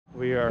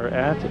We are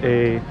at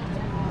a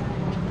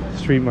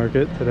street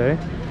market today,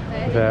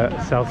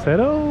 the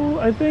Salcedo,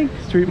 I think,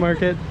 street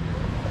market,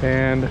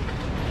 and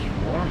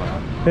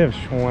they have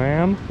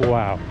shawarma.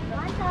 Wow.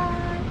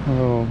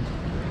 Oh,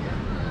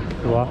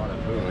 wow.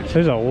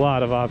 There's a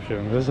lot of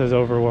options. This is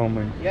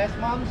overwhelming. Yes,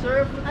 mom,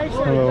 sir.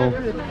 Hello.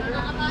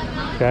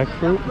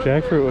 Jackfruit?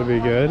 Jackfruit would be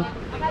good.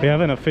 We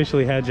haven't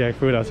officially had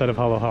jackfruit outside of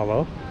Halo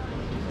Halo.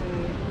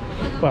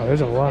 Wow,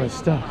 there's a lot of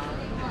stuff.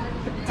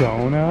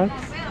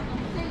 Donuts.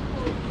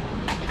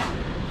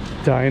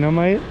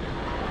 Dynamite.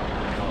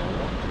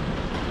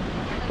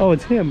 Oh,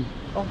 it's him.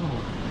 Oh.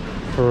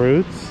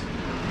 Fruits.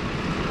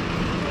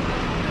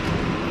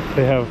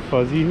 They have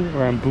fuzzy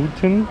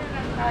rambutan.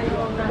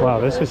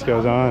 Wow, this just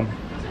goes on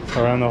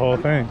around the whole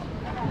thing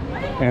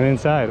and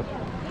inside.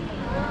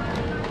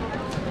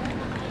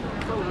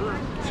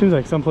 Seems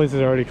like some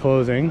places are already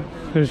closing.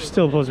 There's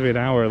still supposed to be an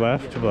hour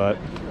left, but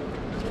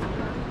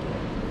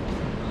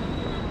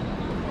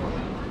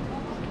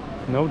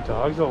no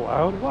dogs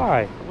allowed?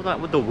 Why? Well,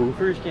 not with the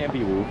woofers, can't be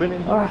woofing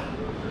in here.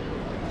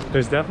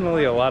 There's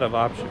definitely a lot of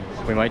options.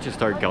 We might just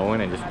start going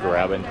and just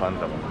grabbing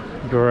tons of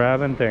them.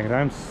 Grabbing things.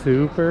 I'm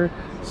super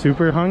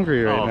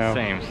hungry right now.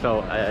 Same.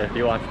 So if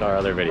you watched our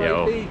other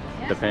video,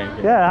 the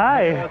pancake. Yeah,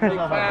 hi.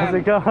 How's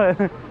it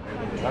going?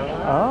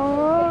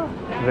 Oh,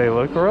 they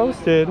look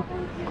roasted.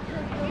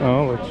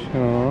 Oh,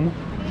 lechon,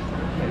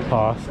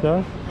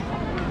 pasta,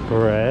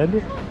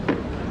 bread.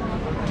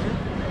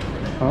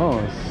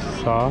 Oh,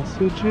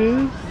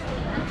 sausages.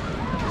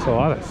 There's a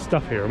lot of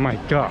stuff here. Oh my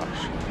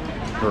gosh.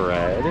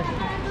 Bread.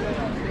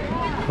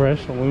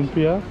 Fresh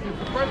lumpia.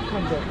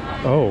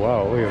 Oh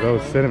wow, look at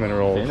those cinnamon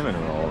rolls. Cinnamon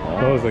rolls.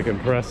 Oh. Those look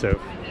impressive.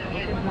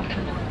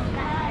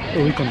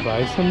 Oh, we can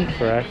buy some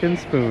frackin'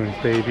 spoons,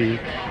 baby.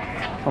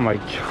 Oh my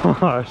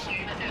gosh.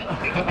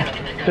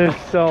 There's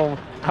so...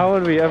 How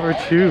would we ever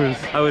choose?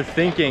 I was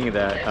thinking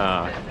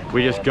that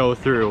we just go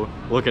through,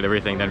 look at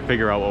everything, then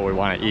figure out what we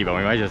want to eat, but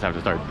we might just have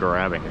to start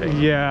grabbing things.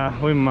 Yeah,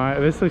 we might.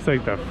 This looks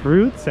like the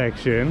fruit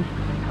section.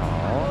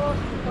 Oh.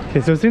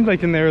 Okay, so it seems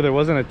like in there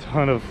wasn't a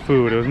ton of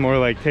food. It was more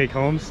like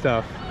take-home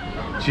stuff,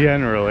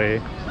 generally.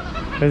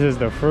 This is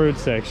the fruit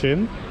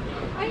section.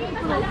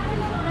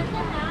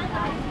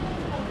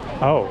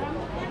 Oh,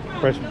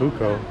 fresh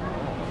buko.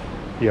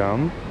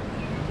 Yum.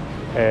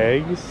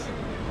 Eggs.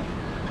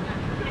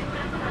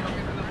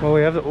 Well,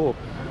 we have the... Oh,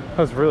 that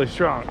was really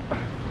strong.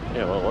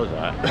 Yeah, what was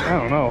that? I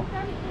don't know.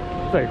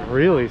 It's like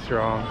really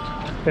strong.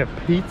 They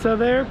have pizza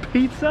there?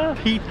 Pizza?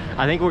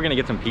 I think we're gonna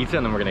get some pizza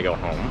and then we're gonna go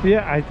home.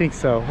 Yeah, I think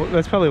so.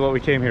 That's probably what we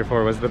came here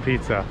for, was the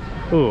pizza.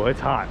 Ooh, it's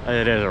hot.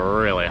 It is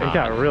really hot. It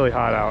got really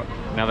hot out.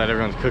 Now that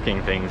everyone's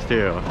cooking things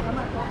too.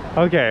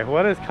 Okay,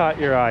 what has caught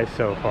your eye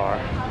so far?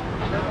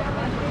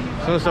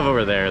 Some of the stuff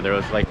over there, there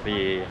was like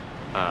the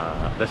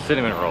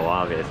cinnamon roll,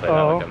 obviously.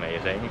 That looked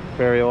amazing.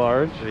 Very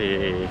large.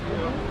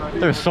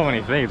 There's so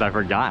many things, I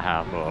forgot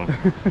half of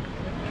them.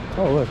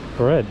 Oh, look,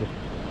 bread.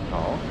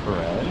 Oh,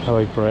 bread. I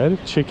like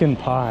bread. Chicken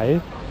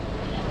pie.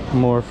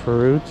 More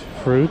fruit,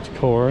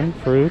 corn,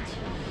 fruit.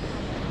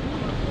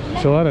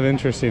 There's a lot of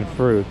interesting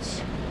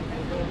fruits.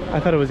 I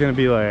thought it was going to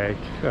be like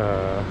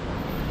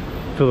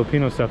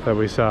Filipino stuff that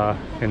we saw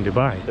in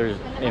Dubai. There's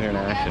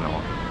international.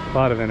 A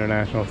lot of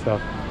international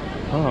stuff.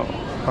 Oh,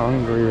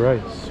 hungry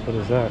rice. What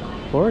is that?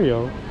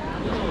 Oreo.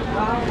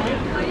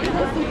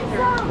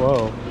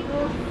 Whoa.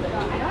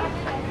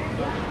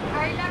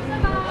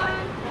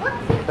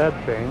 Is that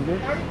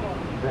Bangis?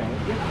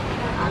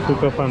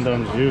 Suka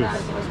pandan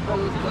juice.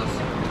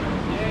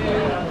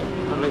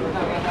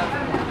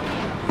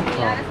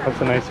 Oh,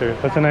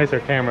 that's a nicer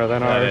camera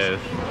than ours. That is.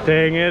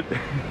 Dang it.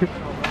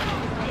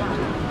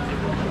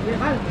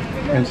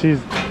 And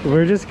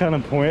we're just kind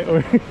of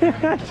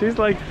she's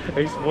like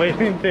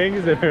explaining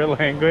things in her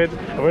language,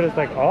 and we're just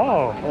like,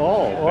 oh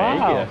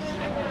wow.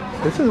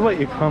 Vegas. This is what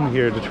you come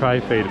here to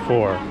Tri-Fade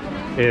for,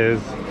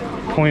 is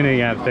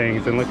pointing at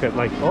things and look at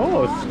like,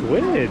 oh,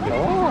 squid.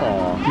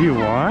 Oh, do you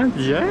want?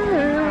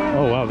 Yeah.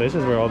 Oh wow, this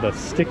is where all the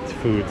sticked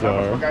foods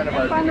are.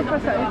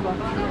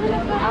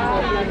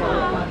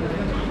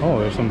 Oh,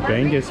 there's some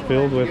Bangis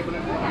filled with...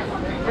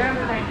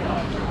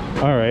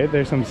 All right,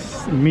 there's some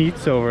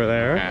meats over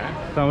there.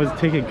 So I was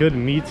take a good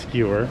meat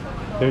skewer.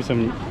 There's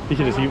some, you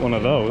could just eat one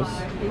of those.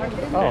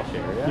 Oh,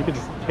 you could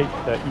just take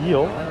the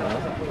eel.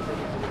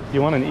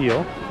 You want an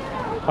eel?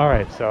 All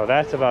right, so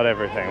that's about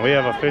everything. We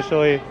have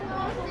officially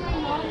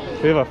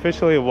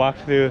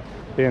walked through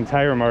the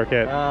entire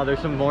market. There's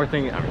some more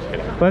things. I'm just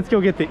kidding. Let's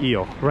go get the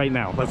eel right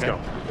now. Let's go.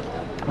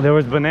 There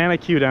was banana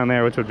Q down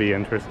there, which would be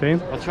interesting.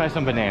 Let's try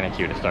some banana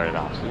Q to start it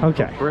off.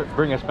 Okay.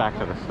 Bring us back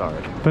to the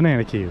start.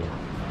 Banana Q.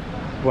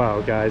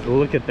 Wow, guys,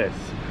 look at this.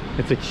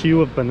 It's a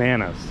queue of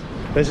bananas.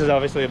 This is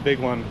obviously a big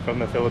one from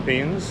the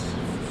Philippines.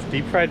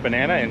 Deep fried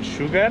banana and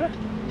sugar.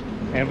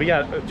 And we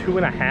got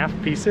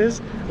 2.5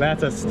 pieces.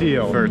 That's a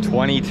steal. For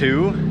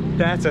 22?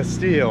 That's a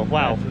steal.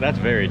 Wow. That's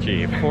very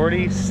cheap.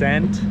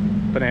 40-cent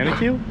banana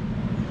Q?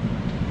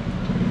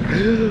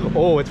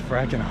 Oh, it's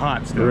fracking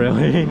hot still.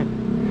 Really?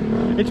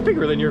 It's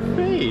bigger than your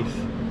face.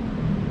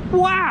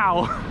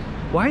 Wow!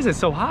 Why is it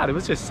so hot? It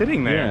was just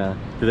sitting there. Yeah.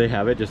 Do they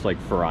have it just like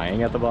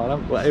frying at the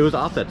bottom? Well, it was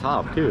off the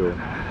top too.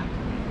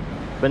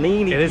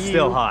 Panini. It is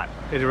still hot.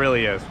 It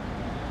really is.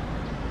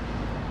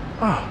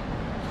 Oh.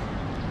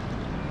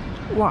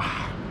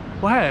 Wow.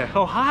 Why is it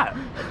so hot?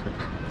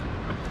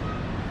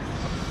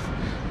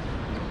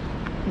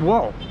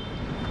 Whoa.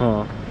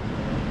 Huh.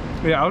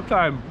 The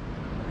outside,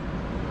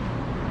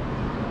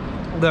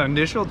 the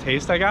initial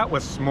taste I got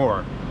was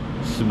s'more.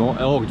 Small.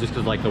 Oh, just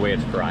because like the way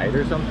it's fried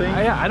or something?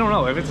 Yeah, I don't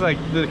know if it's like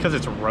because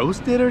it's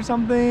roasted or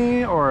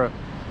something, or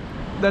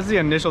that's the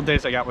initial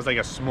taste I got was like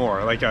a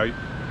s'more, like a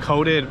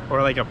coated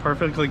or like a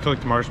perfectly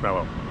cooked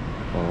marshmallow.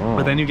 Oh.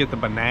 But then you get the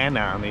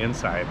banana on the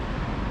inside.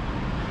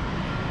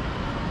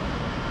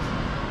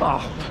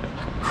 Oh.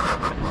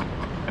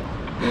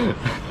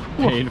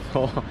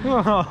 Painful.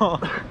 Oh.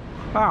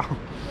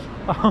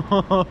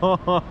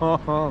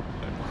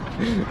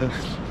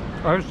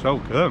 That's so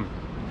good.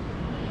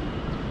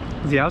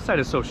 The outside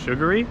is so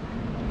sugary.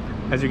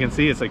 As you can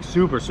see, it's like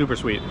super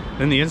sweet.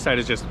 Then the inside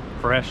is just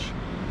fresh,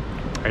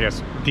 I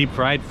guess, deep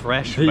fried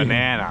fresh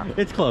banana.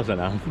 It's close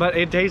enough. But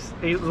it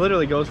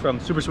literally goes from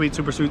super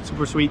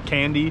sweet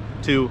candy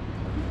to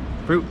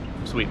fruit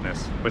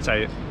sweetness, which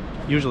I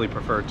usually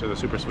prefer to the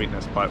super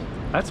sweetness, but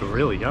that's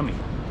really yummy.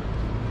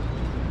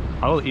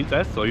 I'll eat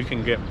that so you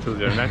can get to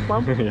the next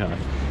one. Yeah.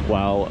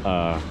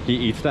 While he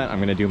eats that, I'm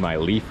gonna do my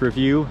leaf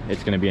review.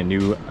 It's gonna be a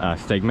new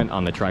segment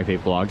on the Tri-Fate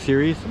vlog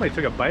series. Somebody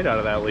took a bite out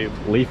of that leaf.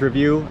 Leaf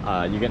review,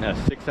 you're getting a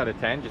 6 out of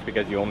 10 just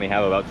because you only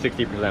have about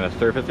 60% of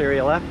surface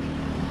area left.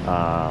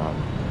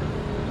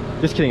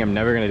 Just kidding, I'm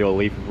never gonna do a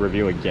leaf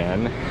review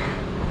again.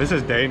 This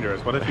is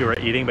dangerous. What if you were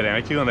eating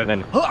banana Q and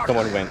then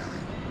someone went...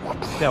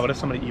 Yeah, what if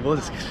somebody evil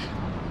just...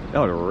 That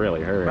would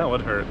really hurt. That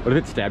would hurt. What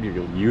if it stabbed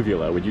your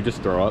uvula? Would you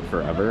just throw up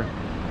forever?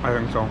 I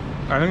think so.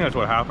 I think that's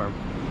what happened.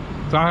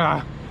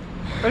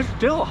 It's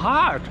still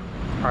hot.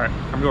 All right,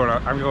 I'm going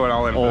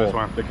all in for this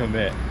one. The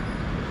commit.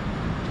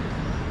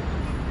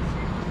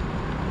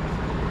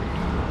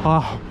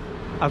 Oh,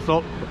 I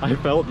felt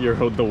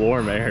the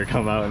warm air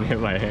come out and hit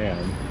my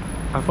hand.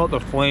 I felt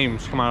the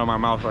flames come out of my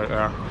mouth right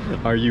there.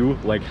 Are you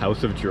like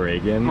House of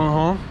Dragon?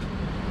 Uh-huh.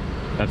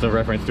 That's a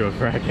reference to a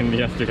frack in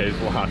yesterday's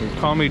vlog.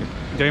 Call me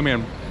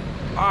Damien.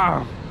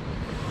 Ah.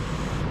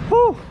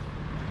 Whew.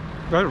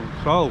 That is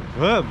so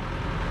good.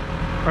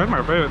 That's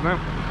my favorite thing.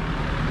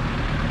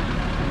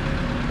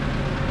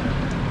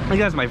 I think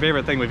that's my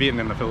favorite thing we've eaten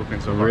in the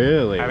Philippines so far.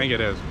 Really? I think it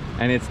is.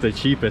 And it's the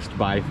cheapest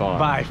by far.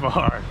 By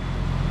far.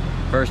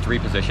 First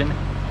reposition.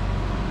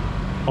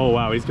 Oh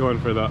wow, he's going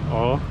for the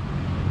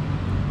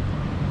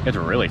It's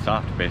really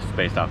soft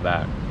based off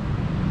that.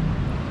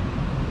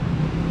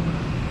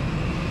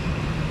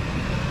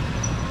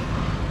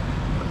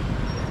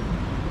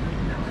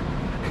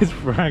 It's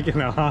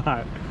fracking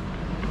hot.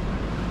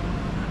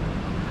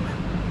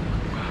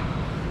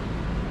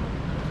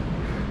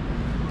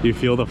 Do you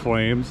feel the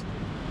flames?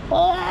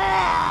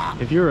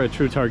 If you were a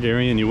true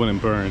Targaryen, you wouldn't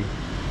burn.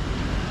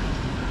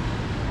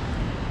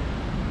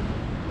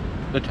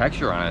 The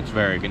texture on it's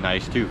very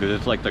nice too, because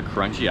it's like the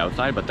crunchy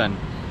outside, but then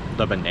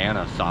the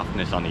banana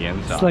softness on the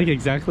inside. It's like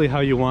exactly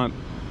how you want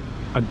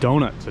a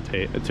donut to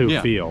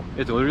feel.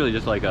 It's literally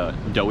just like a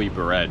doughy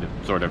bread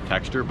sort of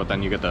texture, but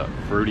then you get the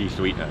fruity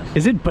sweetness.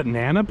 Is it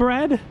banana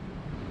bread?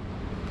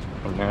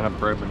 Banana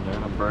bread,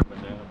 banana bread,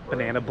 banana bread.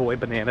 Banana boy,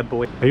 banana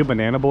boy. Are you a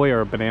banana boy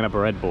or a banana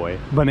bread boy?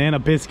 Banana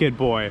biscuit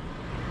boy.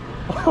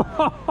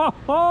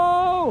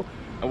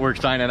 We're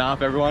signing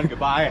off, everyone.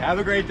 Goodbye. Have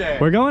a great day.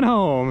 We're going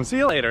home. See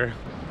you later.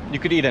 You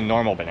could eat a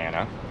normal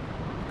banana.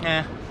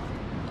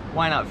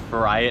 Why not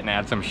fry it and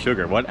add some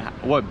sugar?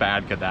 What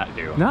bad could that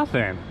do?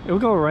 Nothing. It will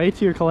go right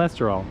to your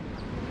cholesterol.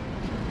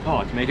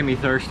 Oh, it's making me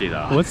thirsty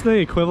though. What's the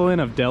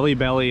equivalent of Deli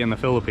Belly in the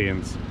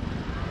Philippines?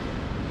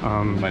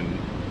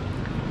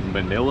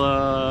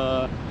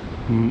 Manila.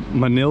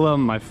 Manila,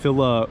 my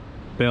filla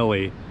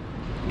belly.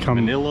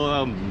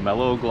 Manila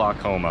mellow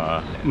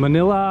glaucoma.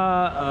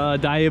 Manila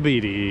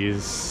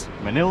diabetes.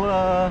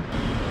 Manila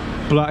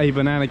Bloody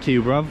banana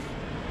Q, bruv.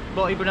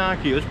 bloody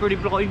banana Q. It's pretty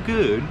bloody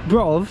good.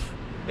 Bruv.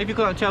 If you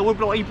can't tell, we're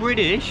bloody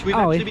British. We've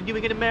actually been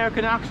doing an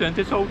American accent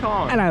this whole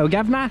time. Hello,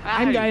 governor.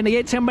 I'm going to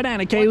get some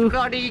banana Q. What's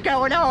bloody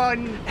going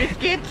on?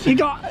 Biscuits. You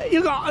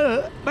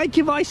got make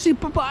your voice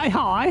super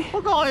high.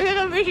 We're going to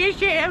the vicious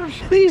jams.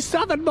 These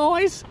southern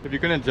boys. If you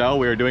couldn't tell,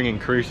 we were doing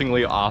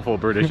increasingly awful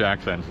British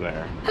accents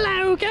there.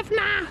 Hello,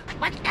 governor.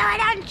 What's going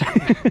on?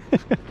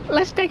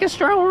 Let's take a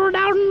stroll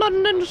down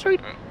London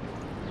Street.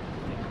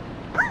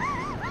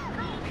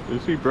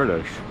 Is he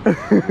British? I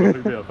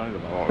think they offended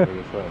about what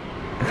we said.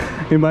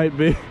 He might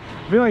be.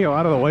 I feel like a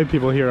lot of the white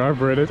people here are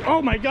British.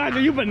 Oh my God,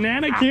 are you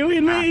banana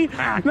Qing me?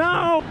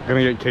 No! I'm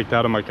gonna get kicked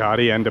out of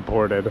Makati and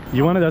deported.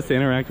 You wanted us to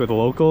interact with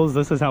locals?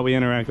 This is how we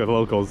interact with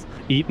locals.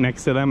 Eat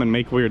next to them and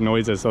make weird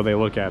noises so they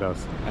look at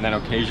us. And then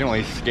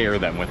occasionally scare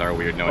them with our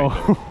weird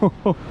noises.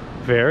 Oh,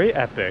 very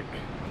epic.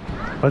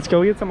 Let's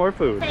go get some more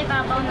food.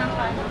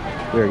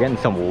 We're getting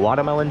some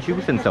watermelon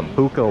juice and some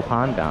buko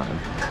pandan.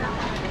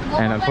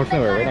 And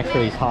unfortunately, we're right next to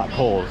these hot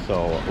coals,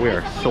 so we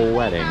are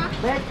sweating.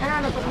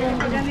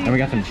 And we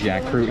got some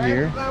jackfruit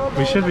here.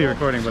 We should be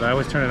recording, but I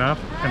always turn it off,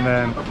 and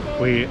then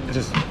we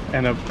just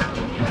end up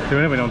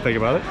doing it. We don't think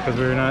about it because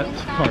we're not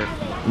smart.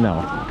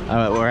 No,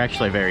 we're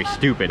actually very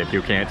stupid if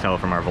you can't tell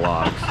from our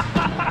vlogs.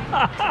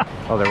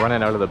 Oh, they're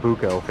running out of the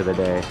buco for the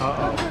day.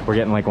 Uh-oh. We're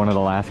getting like one of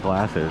the last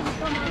glasses.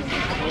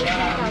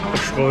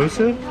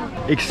 Exclusive?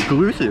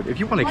 Exclusive. If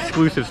you want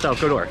exclusive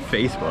stuff, go to our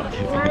Facebook.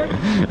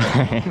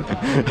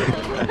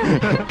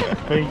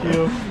 Thank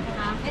you.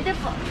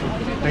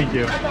 Thank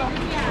you.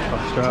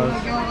 Oh, straws.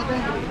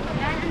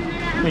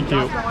 Thank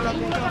you.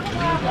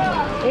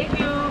 Thank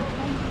you.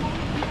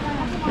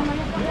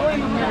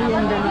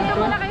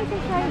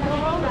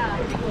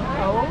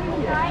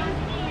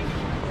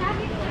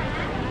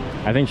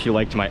 I think she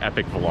liked my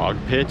epic vlog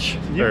pitch,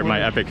 or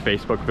my epic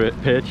Facebook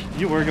pitch.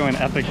 You were going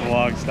epic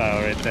vlog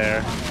style right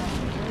there.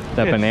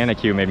 That banana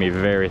Q made me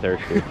very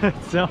thirsty.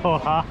 It's so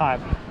hot.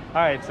 All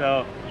right,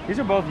 so these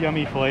are both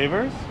yummy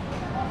flavors.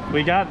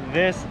 We got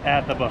this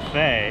at the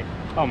buffet.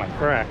 Oh my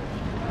frick.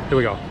 Here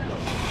we go.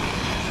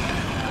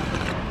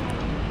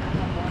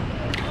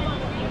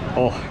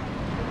 Oh.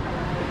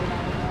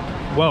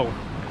 Whoa.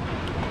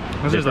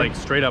 This is like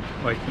straight up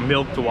like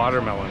milked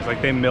watermelons.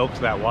 Like they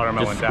milked that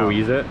watermelon Just down.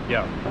 squeeze it?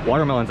 Yeah.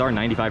 Watermelons are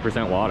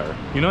 95% water.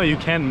 You know, you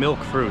can milk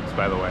fruits,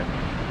 by the way.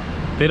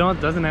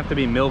 Doesn't have to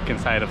be milk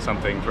inside of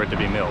something for it to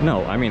be milk.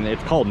 No, I mean,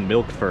 it's called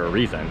milk for a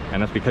reason.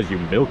 And that's because you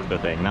milk the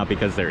thing, not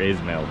because there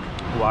is milk.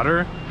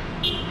 Water,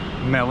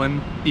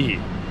 melon, E.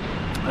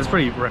 That's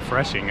pretty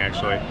refreshing,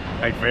 actually.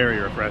 Like very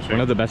refreshing. One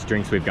of the best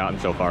drinks we've gotten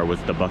so far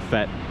was the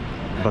buffet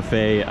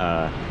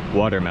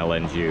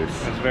watermelon juice.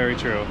 That's very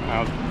true.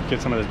 I'll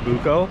get some of this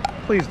buco.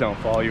 Please don't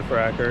fall, you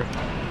fracker.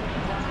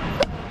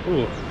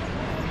 Ooh.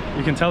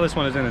 You can tell this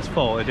one is in its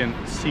full. It didn't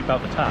seep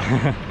out the top.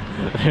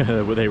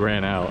 They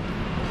ran out.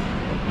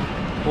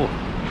 Ooh.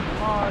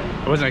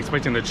 I wasn't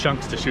expecting the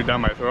chunks to shoot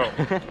down my throat.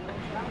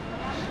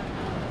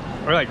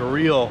 Or like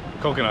real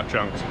coconut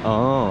chunks.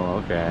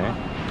 Oh, okay.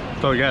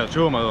 So yeah,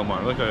 chew them a little more.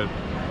 Look at it.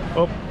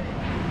 Oh.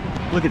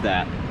 Look at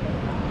that.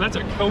 That's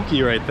a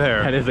Koki right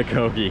there. That is a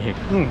Koki.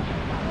 Mm.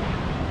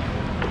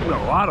 A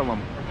lot of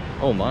them.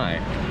 Oh my.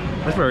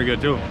 That's very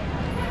good too.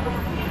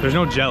 There's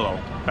no jello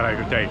that I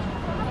could take.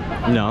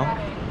 No,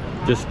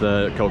 just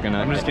the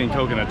coconut. I'm just getting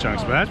coconut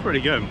chunks, but that's pretty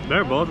good.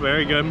 They're both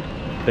very good.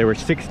 They were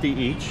 60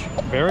 each.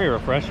 Very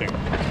refreshing.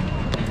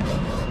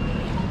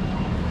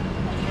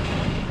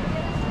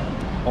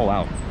 Oh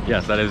wow.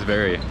 Yes, that is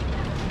very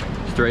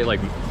straight. Like,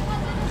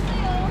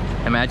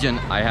 imagine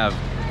I have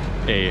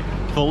a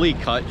fully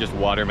cut just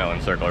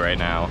watermelon circle right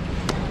now.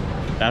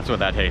 That's what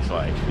that tastes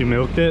like. You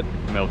milked it?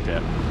 Milked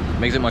it.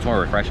 Makes it much more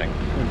refreshing.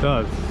 It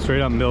does.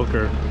 Straight up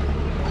milker.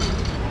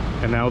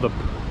 And now the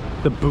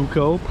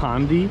Buko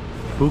Pandi,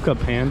 Buka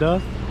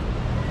Panda.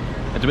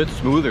 It's a bit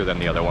smoother than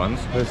the other ones.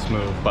 It's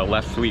smooth. But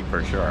less sweet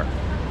for sure.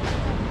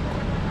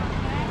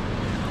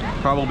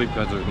 Probably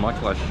because there's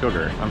much less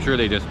sugar. I'm sure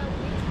they just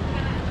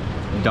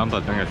dump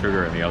a thing of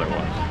sugar in the other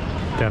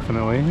ones.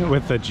 Definitely.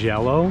 With the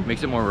jello.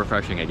 Makes it more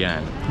refreshing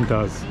again. It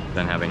does.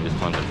 Than having just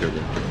tons of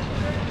sugar.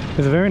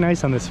 It's very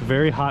nice on this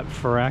very hot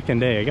frackin'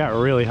 day. It got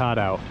really hot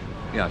out.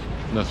 Yes,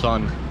 the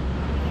sun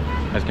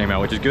has came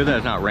out, which is good that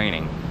it's not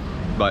raining.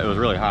 But it was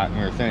really hot and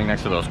we were sitting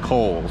next to those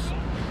coals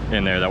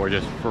in there that were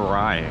just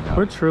frying up.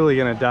 We're truly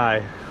gonna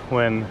die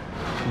when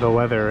the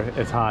weather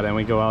is hot and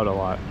we go out a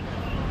lot.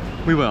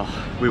 We will.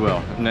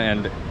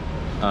 And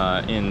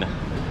in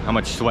how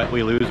much sweat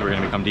we lose, we're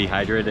gonna become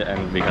dehydrated,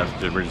 and because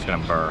we're just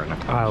gonna burn.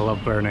 I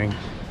love burning.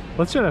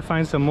 Let's try to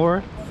find some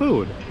more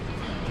food.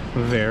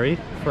 Very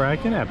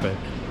frackin' epic.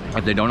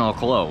 If they don't all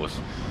close.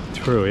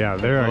 True, yeah.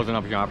 They're closing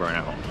up shop right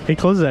now. It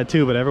closes at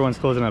 2, but everyone's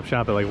closing up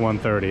shop at like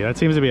 1:30. That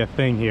seems to be a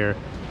thing here,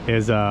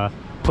 is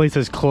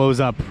places close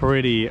up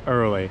pretty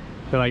early.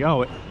 They're like,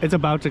 oh, it's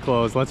about to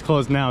close. Let's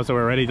close now so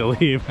we're ready to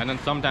leave. And then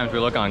sometimes we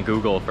look on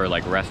Google for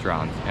like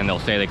restaurants and they'll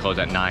say they close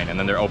at 9 and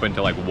then they're open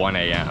till like 1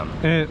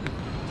 a.m.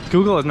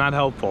 Google is not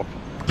helpful.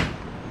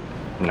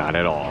 Not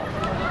at all.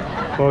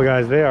 Well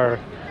guys, a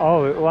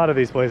lot of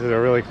these places are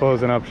really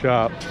closing up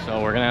shop.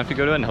 So we're gonna have to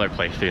go to another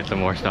place to get some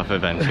more stuff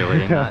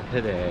eventually. Not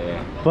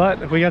today.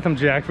 But we got some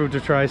jackfruit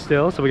to try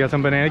still. So we got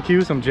some banana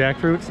Q, some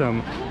jackfruit,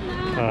 some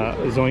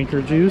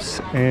zoinker juice,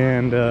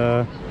 and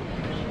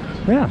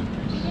yeah,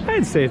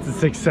 I'd say it's a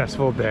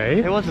successful day.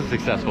 It was a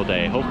successful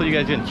day. Hopefully you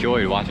guys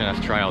enjoyed watching us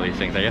try all these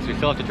things. I guess we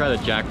still have to try the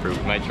jackfruit.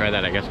 We might try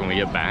that, I guess, when we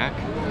get back.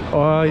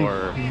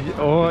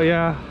 Oh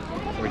yeah.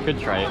 We could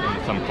try it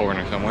in some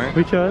corner somewhere.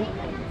 We could.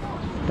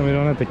 And we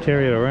don't have to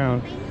carry it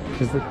around.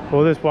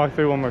 We'll just walk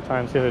through one more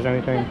time, see if there's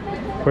anything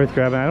worth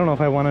grabbing. I don't know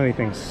if I want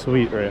anything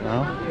sweet right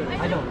now.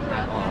 I don't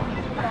at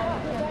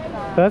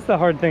all. That's the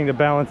hard thing to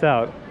balance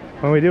out.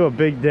 When we do a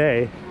big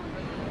day,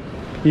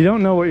 you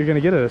don't know what you're gonna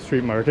get at a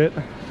street market.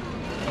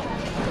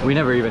 We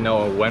never even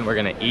know when we're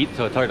gonna eat,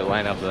 so it's hard to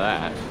line up to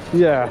that.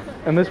 Yeah,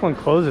 and this one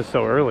closes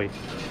so early,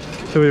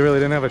 so we really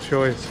didn't have a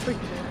choice.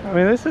 I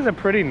mean, this is a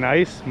pretty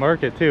nice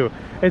market too.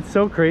 It's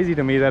so crazy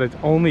to me that it's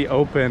only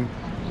open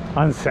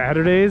on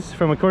Saturdays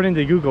from, according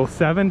to Google,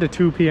 7 to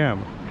 2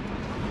 p.m.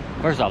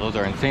 First off, those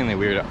are insanely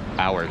weird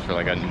hours for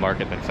like a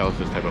market that sells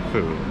this type of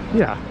food.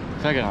 Yeah.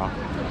 Second off,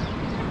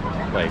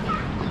 like,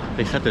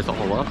 they set this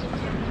all up.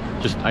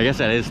 Just, I guess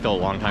that is still a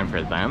long time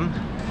for them.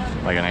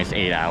 Like a nice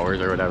 8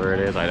 hours or whatever it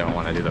is. I don't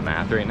want to do the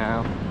math right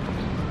now.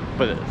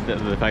 But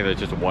the fact that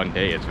it's just one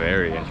day, it's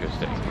very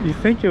interesting. You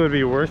think it would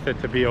be worth it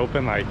to be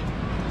open like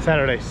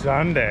Saturday,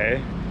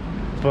 Sunday,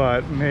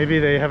 but maybe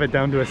they have it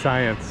down to a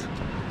science.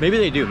 Maybe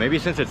they do. Maybe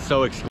since it's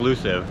so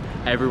exclusive,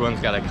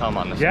 everyone's got to come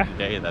on the same Yeah.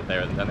 day that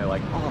they're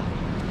like, oh,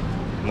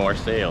 more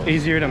sales.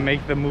 Easier to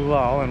make the moolah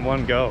all in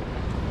one go.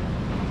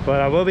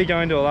 But I will be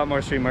going to a lot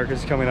more street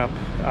markets coming up.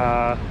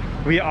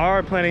 We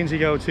are planning to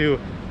go to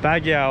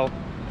Baguio,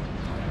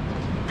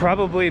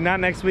 probably not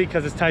next week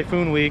because it's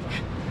typhoon week,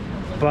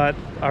 but,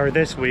 or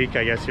this week,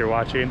 I guess you're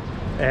watching,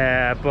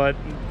 but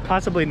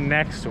possibly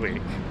next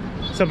week.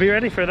 So be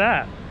ready for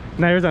that.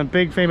 Now here's a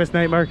big famous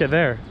night market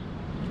there.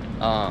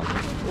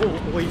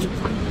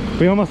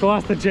 We almost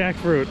lost the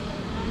jackfruit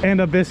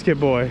and a biscuit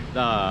boy.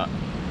 I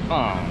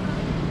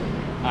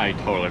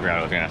totally forgot what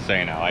I was gonna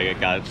say now. I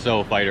got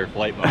so fight or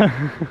flight mode.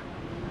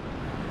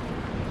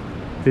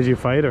 Did you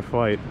fight or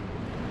flight?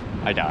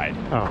 I died.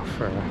 Oh,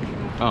 frick.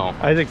 Oh.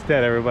 Isaac's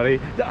dead, everybody.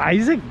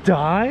 Isaac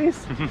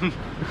dies?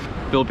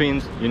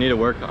 Philippines, you need to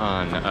work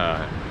on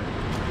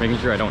making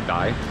sure I don't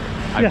die.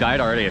 I've died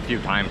already a few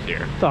times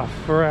here. The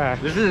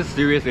frack. This is a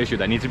serious issue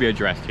that needs to be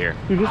addressed here.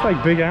 You're just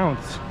like Big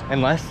Ounce.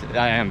 Unless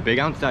I am. Big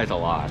Ounce dies a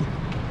lot.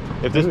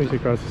 If This this we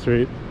should cross the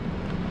street.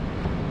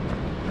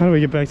 How do we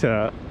get back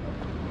to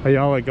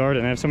Ayala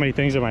Garden? I have so many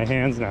things in my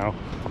hands now.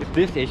 if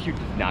this issue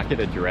does not get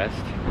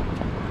addressed,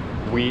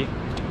 we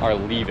are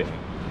leaving.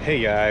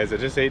 Hey guys, I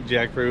just ate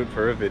jackfruit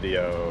for a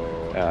video.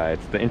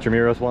 It's the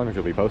Intramuros one, which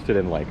will be posted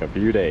in like a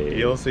few days.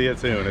 You'll see it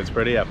soon. It's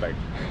pretty epic.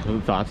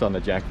 Thoughts on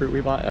the jackfruit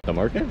we bought at the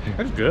market?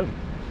 It's good.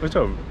 It's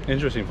an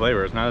interesting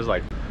flavor. It's not as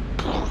like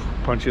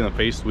punchy in the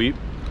face sweet,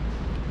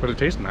 but it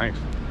tastes nice.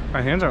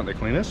 My hands aren't the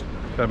cleanest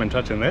because I've been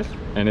touching this.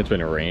 And it's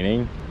been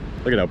raining.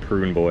 Look at how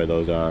prune boy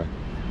those are.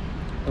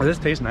 Well, this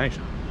tastes nice.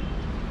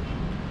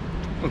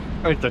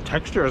 Like the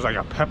texture is like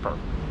a pepper.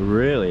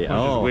 Really? Which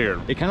is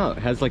weird. It kind of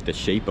has like the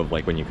shape of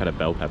like when you cut a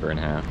bell pepper in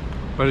half.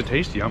 But it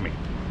tastes yummy.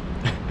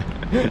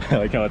 I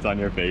like how it's on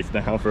your face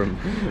now from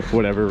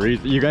whatever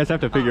reason. You guys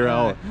have to figure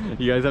out.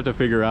 You guys have to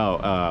figure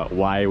out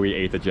why we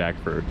ate the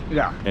jackfruit.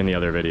 Yeah. In the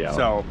other video.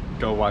 So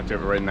go watch it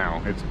right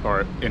now.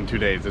 Or in 2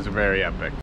 days. It's very epic.